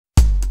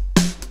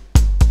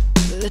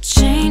The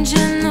change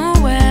in the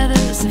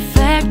weather's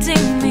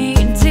affecting me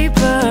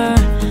deeper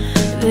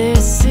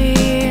this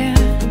year.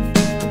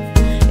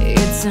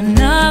 It's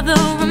another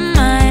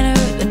reminder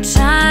that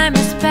time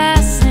is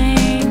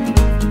passing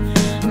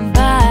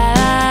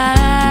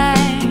by.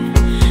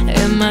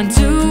 Am I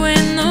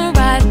doing the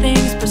right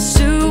things,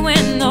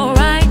 pursuing the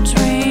right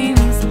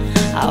dreams?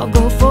 I'll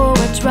go for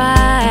a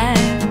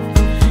drive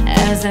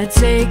as I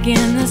take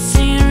in the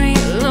scenery,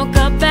 look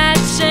up at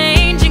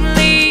changing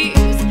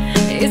leaves.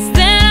 It's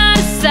then I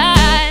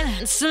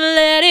decide to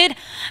let it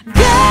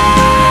go.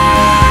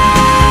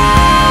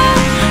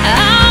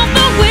 Out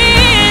the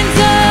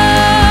window,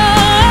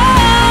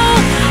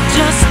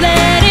 just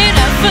let it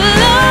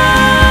flow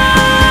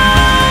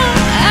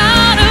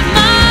out of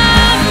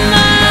my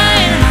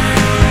mind,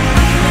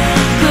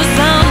 'cause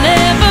I'll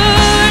never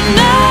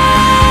know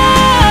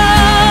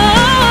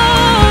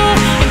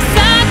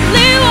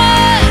exactly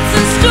what's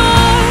in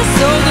store.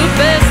 So the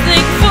best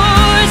thing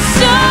for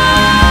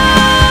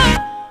sure,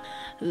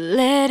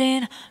 let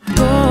it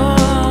go.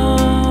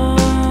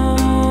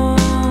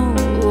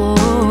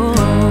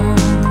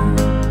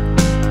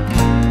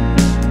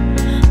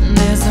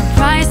 There's a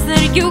price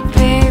that you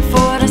pay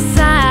for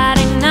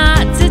deciding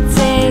not to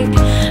take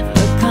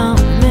the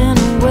coming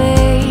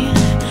away.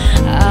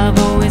 I've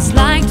always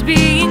liked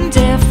being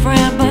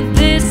different, but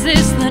this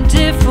is the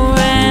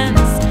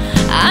difference.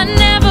 I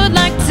never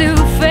like to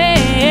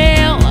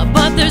fail,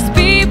 but there's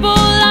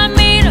people I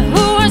meet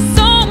who are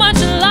so much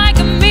like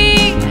me,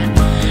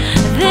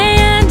 they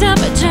end up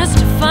just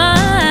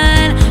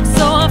fine.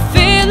 So I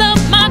fill up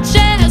my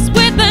chest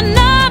with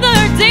another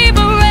deep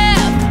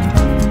breath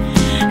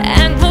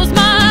and close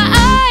my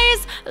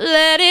eyes,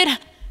 let it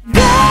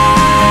go.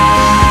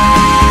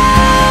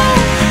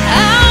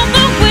 Out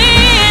the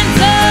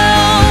window,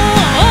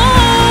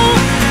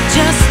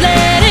 just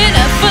let it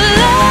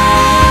flow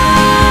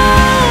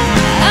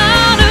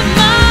out of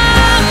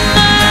my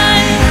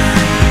mind,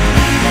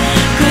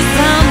 'cause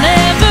I'll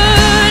never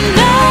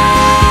know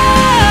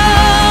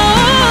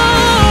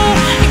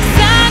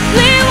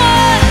exactly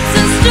what's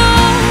in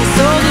store.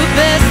 So the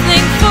best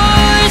thing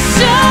for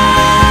sure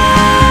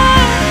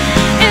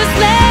is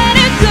let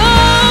it go.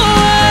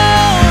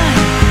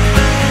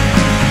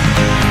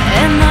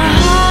 And the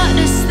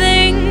hardest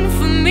thing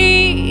for me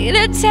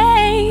to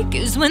take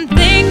is when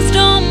things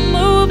don't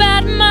move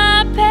at my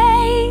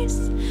pace,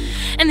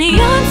 and the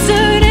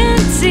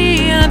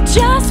uncertainty of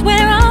just when